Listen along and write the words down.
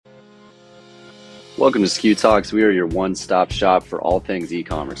Welcome to SKU Talks. We are your one-stop shop for all things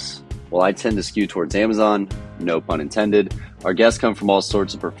e-commerce. While I tend to skew towards Amazon, no pun intended, our guests come from all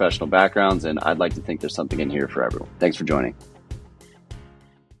sorts of professional backgrounds, and I'd like to think there's something in here for everyone. Thanks for joining.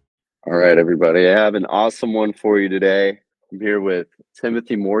 All right, everybody. I have an awesome one for you today. I'm here with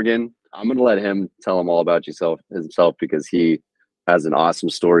Timothy Morgan. I'm going to let him tell him all about himself because he has an awesome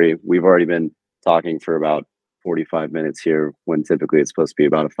story. We've already been talking for about 45 minutes here when typically it's supposed to be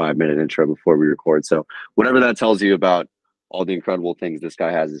about a 5-minute intro before we record. So whatever that tells you about all the incredible things this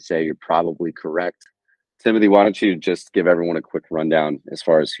guy has to say, you're probably correct. Timothy, why don't you just give everyone a quick rundown as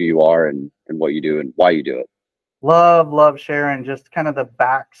far as who you are and what you do and why you do it? Love sharing just kind of the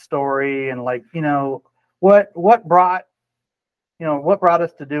backstory and what brought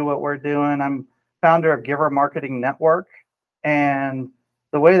us to do what we're doing. I'm founder of Giver Marketing Network, and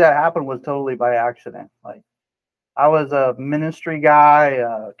the way that happened was totally by accident. Like, I was a ministry guy,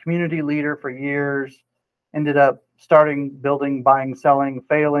 a community leader for years, ended up starting, building, buying, selling,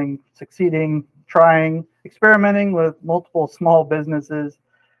 failing, succeeding, trying, experimenting with multiple small businesses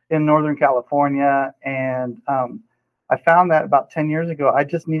in Northern California. And I found that about 10 years ago, I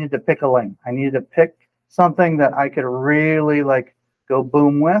just needed to pick a lane. I needed to pick something that I could really go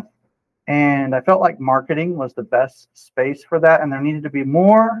boom with. And I felt like marketing was the best space for that. And there needed to be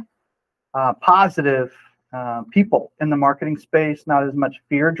more positive people in the marketing space, not as much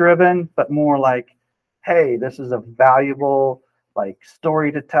fear driven, but more like, hey, this is a valuable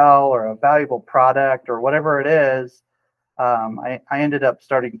story to tell or a valuable product or whatever it is. I ended up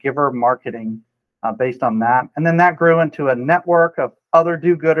starting Giver Marketing based on that. And then that grew into a network of other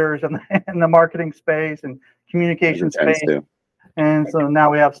do-gooders in the marketing space and communication space. And so now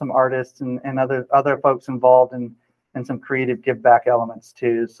we have some artists and other folks involved in some creative give back elements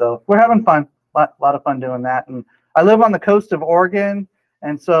too. So we're having fun, a lot of fun doing that. And I live on the coast of Oregon.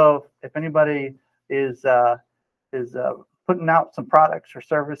 And so if anybody is putting out some products or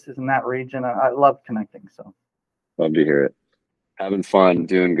services in that region, I love connecting. So. Love to hear it. Having fun,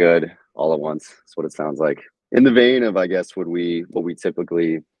 doing good all at once. That's what it sounds like. In the vein of, I guess, what we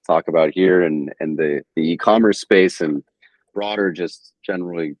typically talk about here and the e-commerce space and broader, just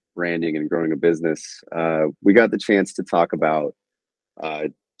generally branding and growing a business, we got the chance to talk about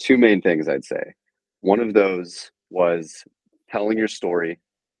two main things, I'd say. One of those was telling your story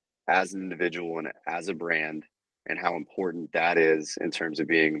as an individual and as a brand and how important that is in terms of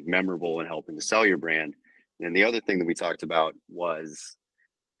being memorable and helping to sell your brand. And the other thing that we talked about was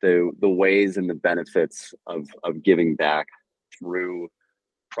the ways and the benefits of giving back through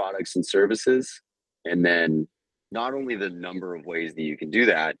products and services. And then not only the number of ways that you can do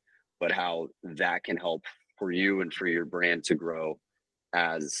that, but how that can help for you and for your brand to grow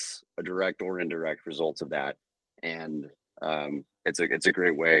as a direct or indirect result of that. And it's a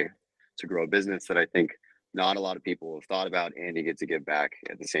great way to grow a business that I think not a lot of people have thought about, and you get to give back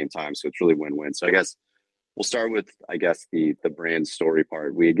at the same time. So it's really win-win. So I guess we'll start with, the brand story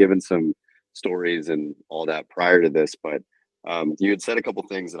part. We had given some stories and all that prior to this, but you had said a couple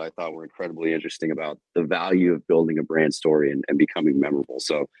things that I thought were incredibly interesting about the value of building a brand story and becoming memorable.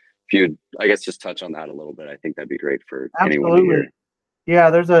 So if you'd, just touch on that a little bit, I think that'd be great for anyone to hear.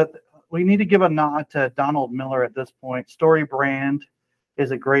 Yeah, we need to give a nod to Donald Miller at this point. StoryBrand is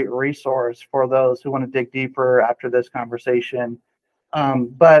a great resource for those who want to dig deeper after this conversation.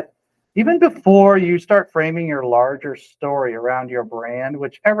 But even before you start framing your larger story around your brand,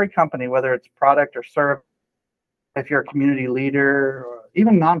 which every company, whether it's product or service, if you're a community leader or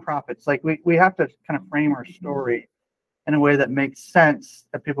even nonprofits, we have to kind of frame our story in a way that makes sense,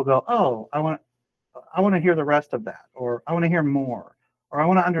 that people go, oh, I want to hear the rest of that, or I want to hear more, or I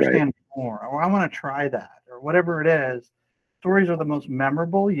want to understand more, or I want to try that, or whatever it is. Stories are the most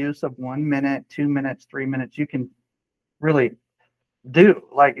memorable use of 1 minute, 2 minutes, 3 minutes you can really do,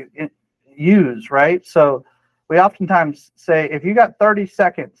 use, right? So we oftentimes say, if you got 30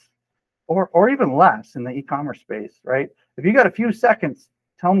 seconds or even less in the e-commerce space, right? If you got a few seconds,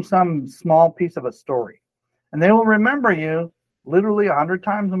 tell them some small piece of a story, and they will remember you literally 100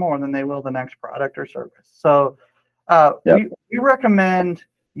 times more than they will the next product or service. So we recommend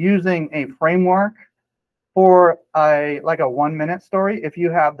using a framework for a 1 minute story if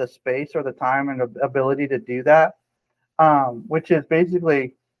you have the space or the time and ability to do that, which is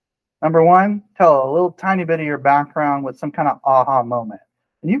basically, number one, tell a little tiny bit of your background with some kind of aha moment.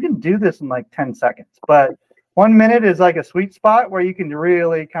 And you can do this in 10 seconds, but 1 minute is a sweet spot where you can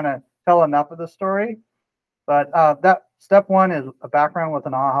really kind of tell enough of the story. But that step one is a background with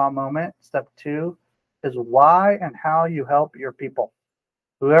an aha moment. Step two is why and how you help your people.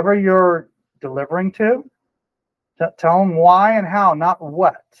 Whoever you're delivering to, tell them why and how, not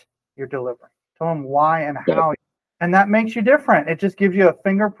what you're delivering. Tell them why and Yep. how. And that makes you different. It just gives you a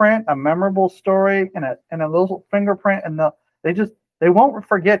fingerprint, a memorable story, and a little fingerprint, and they won't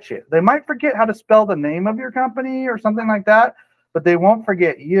forget you. They might forget how to spell the name of your company or something like that, but they won't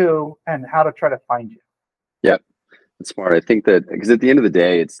forget you and how to try to find you. Yep. That's smart. I think that because at the end of the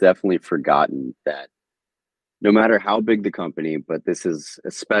day, it's definitely forgotten that no matter how big the company, but this is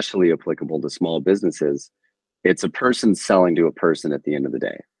especially applicable to small businesses, it's a person selling to a person at the end of the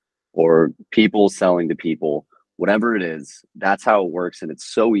day, or people selling to people, whatever it is. That's how it works. And it's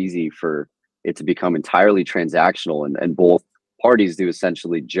so easy for it to become entirely transactional, and both parties do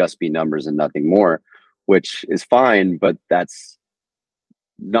essentially just be numbers and nothing more, which is fine, but that's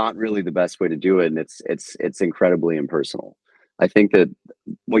not really the best way to do it. And it's incredibly impersonal. I think that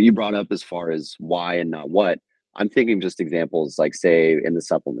what you brought up as far as why and not what, I'm thinking just examples like, say, in the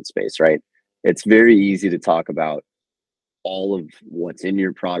supplement space, right? It's very easy to talk about all of what's in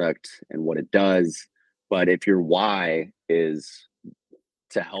your product and what it does. But if your why is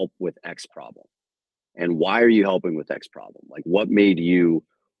to help with X problem, and why are you helping with X problem? Like, what made you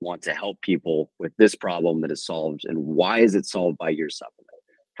want to help people with this problem that is solved, and why is it solved by your supplement?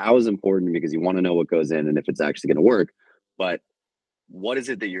 How is important? Because you want to know what goes in and if it's actually going to work. But what is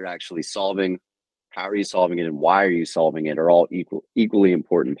it that you're actually solving? How are you solving it, and why are you solving it? Are all equally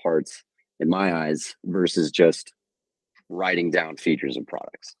important parts in my eyes, versus just writing down features of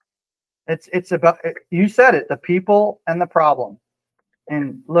products. It's about, you said it, the people and the problem.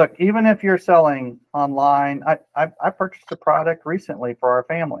 And look, even if you're selling online, I purchased a product recently for our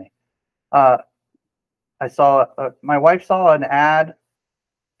family. I saw my wife saw an ad,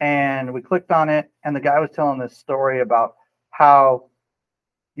 and we clicked on it, and the guy was telling this story about how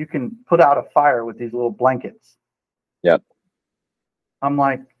you can put out a fire with these little blankets. Yep. I'm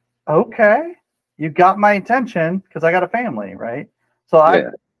like, okay, you got my attention because I got a family, right? So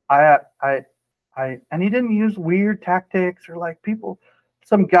and he didn't use weird tactics or like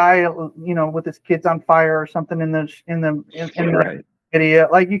some guy, with his kids on fire or something in the video.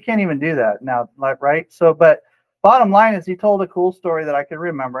 Like, you can't even do that now, like, right? So, but bottom line is, he told a cool story that I could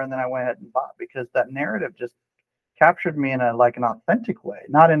remember, and then I went ahead and bought, because that narrative just captured me in an authentic way,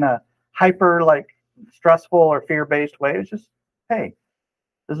 not in a hyper, like, stressful or fear-based way. It's just, hey,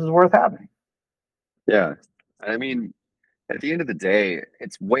 this is worth having. Yeah. I mean, at the end of the day,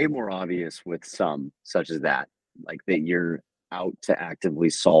 it's way more obvious with some, such as that, like that you're out to actively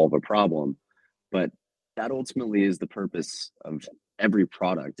solve a problem. But that ultimately is the purpose of every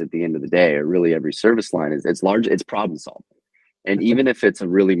product at the end of the day, or really every service line. Is it's problem solving. And even if it's a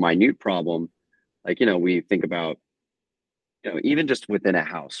really minute problem, like, we think about, even just within a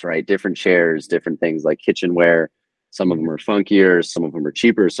house, right? Different chairs, different things like kitchenware. Some of them are funkier, some of them are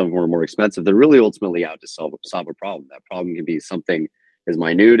cheaper, some of them are more expensive. They're really ultimately out to solve a problem. That problem can be something as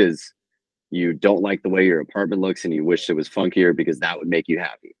minute as you don't like the way your apartment looks and you wish it was funkier because that would make you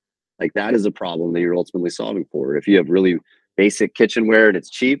happy. Like, that is a problem that you're ultimately solving for. If you have really basic kitchenware and it's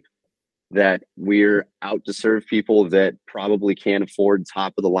cheap, that we're out to serve people that probably can't afford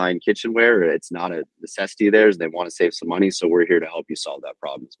top of the line kitchenware. It's not a necessity of theirs. They want to save some money. So we're here to help you solve that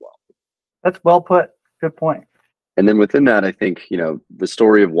problem as well. That's well put. Good point. And then within that, I think, the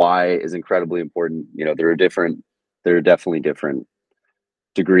story of why is incredibly important. There are definitely different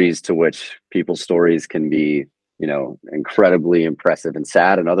degrees to which people's stories can be, incredibly impressive and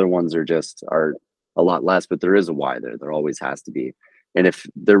sad. And other ones are a lot less, but there is a why there. There always has to be. And if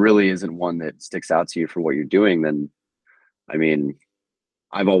there really isn't one that sticks out to you for what you're doing, then, I mean,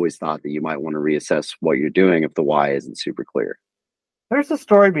 I've always thought that you might want to reassess what you're doing if the why isn't super clear. There's a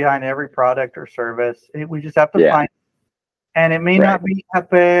story behind every product or service. We just have to find it. And it may not be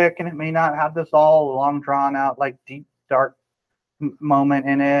epic, and it may not have this all long drawn out, like, deep, dark moment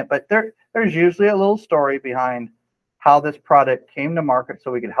in it, but there's usually a little story behind how this product came to market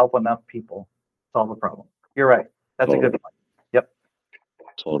so we could help enough people solve a problem. You're right. That's a good point. Yep.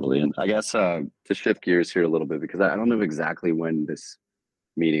 Totally. And I guess to shift gears here a little bit, because I don't know exactly when this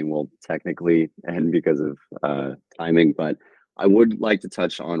meeting will technically end because of timing, but I would like to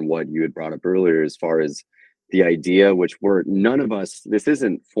touch on what you had brought up earlier as far as the idea, which this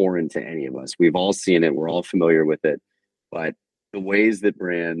isn't foreign to any of us. We've all seen it. We're all familiar with it. But the ways that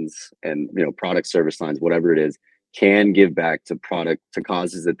brands and, product service lines, whatever it is, can give back to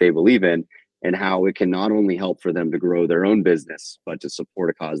causes that they believe in, and how it can not only help for them to grow their own business, but to support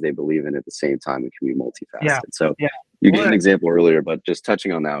a cause they believe in at the same time. It can be multifaceted. So you gave an example earlier, but just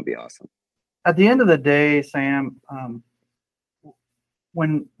touching on that would be awesome. At the end of the day, Sam,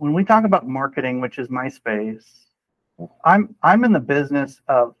 when we talk about marketing, which is my space, I'm in the business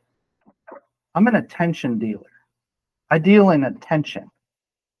of, I'm an attention dealer. I deal in attention.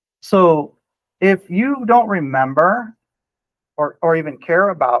 So if you don't remember or even care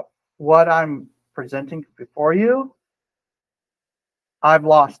about what I'm presenting before you, I've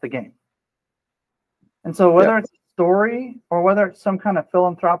lost the game. And so whether it's a story or whether it's some kind of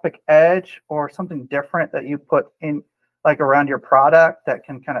philanthropic edge or something different that you put in, like around your product that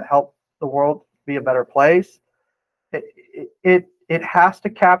can kind of help the world be a better place, it has to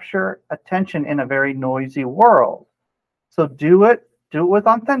capture attention in a very noisy world. So do it with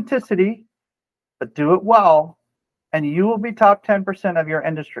authenticity, but do it well, and you will be top 10% of your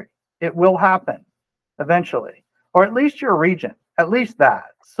industry. It will happen eventually, or at least your region, at least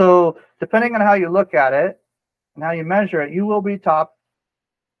that. So depending on how you look at it and how you measure it, you will be top,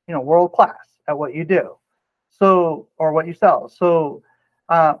 world class at what you do. So, or what you sell. So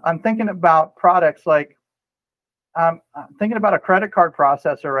I'm thinking about products like, I'm thinking about a credit card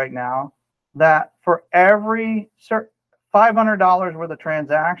processor right now that for every $500 worth of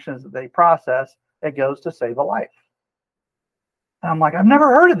transactions that they process, it goes to save a life. And I'm like, I've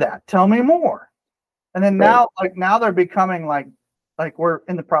never heard of that. Tell me more. And then now they're becoming like we're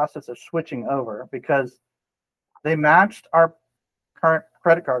in the process of switching over because they matched our current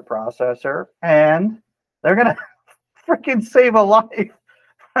credit card processor and they're going to freaking save a life.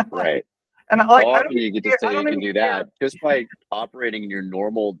 Right. And you get to say you can do that just by operating in your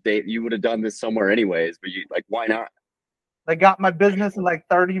normal day. You would have done this somewhere anyways, but why not? They got my business in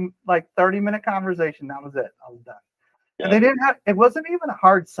 30-minute conversation. That was it. I was done. Yeah. And it wasn't even a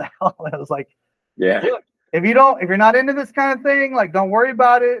hard sell. It was like, look, if you're not into this kind of thing, don't worry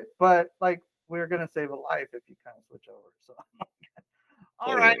about it. But we're going to save a life if you kind of switch over. So,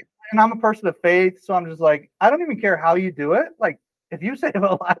 all right. And I'm a person of faith. So I'm just like, I don't even care how you do it. If you save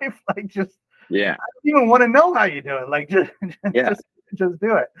a life, I don't even want to know how you do it. Just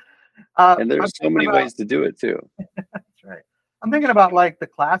do it. And there's so many ways to do it too. That's right. I'm thinking about the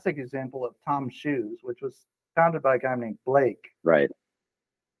classic example of Tom's Shoes, which was founded by a guy named Blake. Right.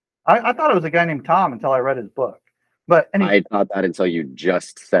 I thought it was a guy named Tom until I read his book. But anyway, I thought that until you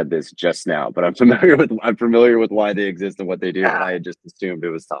just said this just now. But I'm familiar with why they exist and what they do, and I had just assumed it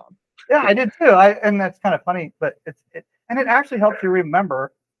was Tom. Yeah, I did too. And that's kind of funny, but it actually helps you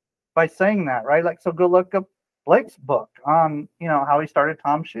remember by saying that, right? So go look up Blake's book on how he started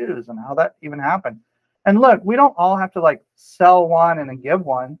Tom's Shoes and how that even happened. And look, we don't all have to sell one and then give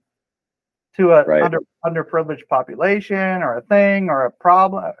one to a underprivileged population or a thing or a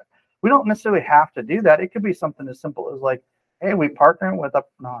problem. We don't necessarily have to do that. It could be something as simple as hey, we partner with a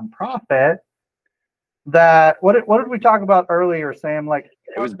nonprofit that what did we talk about earlier, Sam?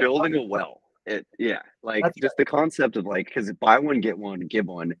 It was building a well. Just the concept of because buy one, get one, give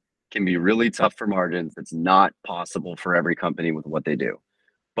one can be really tough for margins. It's not possible for every company with what they do.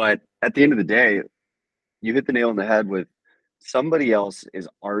 But at the end of the day, you hit the nail on the head with somebody else is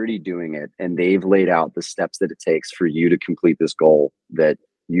already doing it and they've laid out the steps that it takes for you to complete this goal that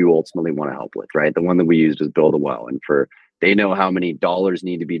you ultimately want to help with, right? The one that we used was build a well, and they know how many dollars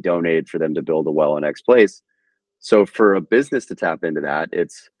need to be donated for them to build a well in X place. So for a business to tap into that,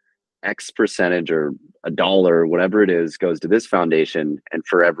 it's X percentage or a dollar, whatever it is, goes to this foundation. And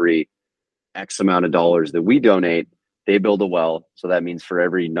for every X amount of dollars that we donate, they build a well. So that means for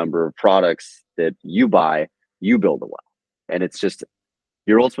every number of products that you buy, you build a well. And it's just,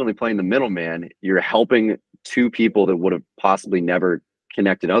 you're ultimately playing the middleman. You're helping two people that would have possibly never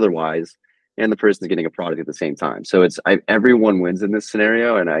connected otherwise, and the person's getting a product at the same time. So everyone wins in this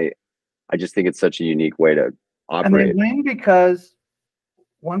scenario, and I just think it's such a unique way to operate. And they win because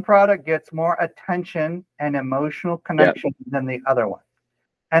one product gets more attention and emotional connection than the other one.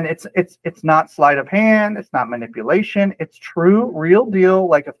 And it's not sleight of hand, it's not manipulation, it's true, real deal,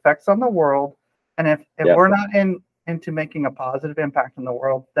 effects on the world. And if we're not into making a positive impact in the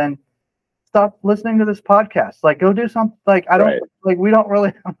world, then stop listening to this podcast. Go do something. We don't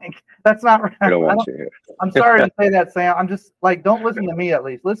really that's not right. I don't want you. I'm sorry to say that, Sam. I'm just don't listen to me, at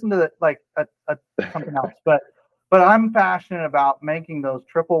least listen to something else. But I'm passionate about making those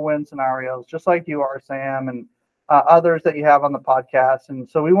triple win scenarios, just like you are, Sam, and others that you have on the podcast. And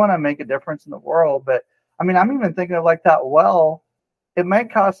so we want to make a difference in the world. But I'm even thinking of that well. It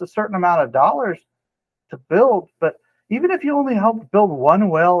might cost a certain amount of dollars to build, but even if you only help build one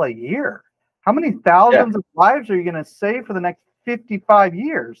well a year, how many thousands of lives are you going to save for the next 55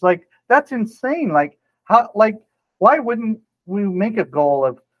 years? That's insane. Why wouldn't we make a goal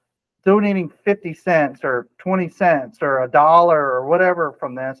of donating 50 cents or 20 cents or $1 or whatever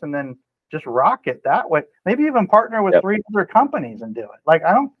from this, and then just rock it that way? Maybe even partner with 3 other companies and do it.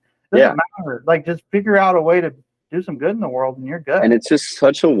 Doesn't matter. Just figure out a way to do some good in the world and you're good. And it's just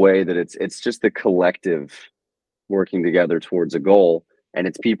such a way that it's just the collective working together towards a goal. And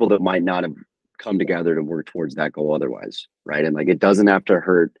it's people that might not have come together to work towards that goal otherwise, right? And like it doesn't have to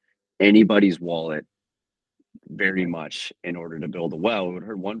hurt anybody's wallet very much in order to build a well. It would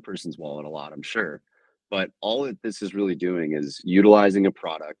hurt one person's wallet a lot, I'm sure. But all that this is really doing is utilizing a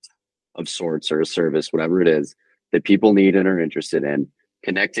product of sorts or a service, whatever it is, that people need and are interested in,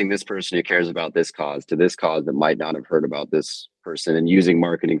 connecting this person who cares about this cause to this cause that might not have heard about this person, and using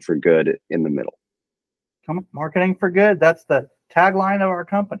marketing for good in the middle. Come on, marketing for good. That's the tagline of our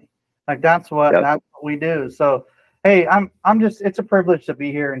company. Like that's what we do. So hey, it's a privilege to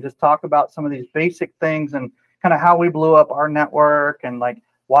be here and just talk about some of these basic things and kind of how we blew up our network and like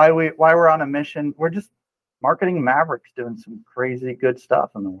why we're on a mission. We're just marketing mavericks doing some crazy good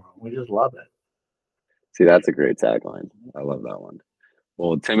stuff in the world. We just love it. See, that's a great tagline. I love that one.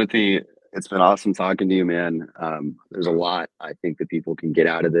 Well, Timothy, it's been awesome talking to you, man. There's a lot I think that people can get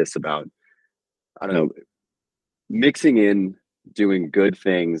out of this about, I don't know, mixing in doing good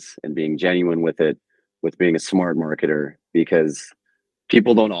things and being genuine with it, with being a smart marketer, because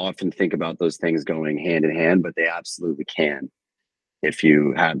people don't often think about those things going hand in hand, but they absolutely can if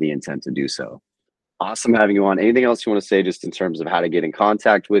you have the intent to do so. Awesome having you on. Anything else you want to say just in terms of how to get in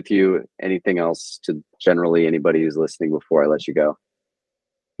contact with you? Anything else to generally anybody who's listening before I let you go?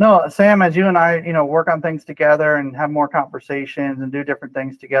 No, Sam, as you and I, work on things together and have more conversations and do different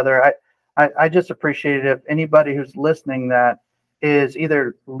things together, I just appreciate it if anybody who's listening that is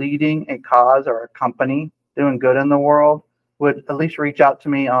either leading a cause or a company doing good in the world would at least reach out to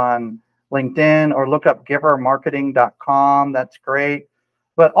me on LinkedIn or look up givermarketing.com. That's great.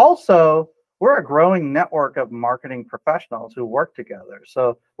 But also, we're a growing network of marketing professionals who work together.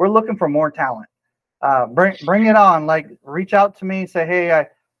 So we're looking for more talent. Bring it on. Like, reach out to me. Say, hey,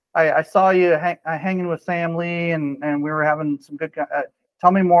 I saw you hanging with Sam Lee, and we were having some good.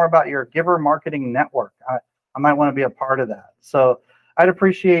 Tell me more about your Giver Marketing Network. I might want to be a part of that. So I'd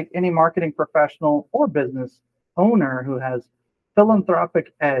appreciate any marketing professional or business owner who has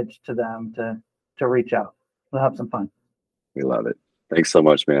philanthropic edge to them to reach out. We'll have some fun. We love it. Thanks so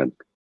much, man.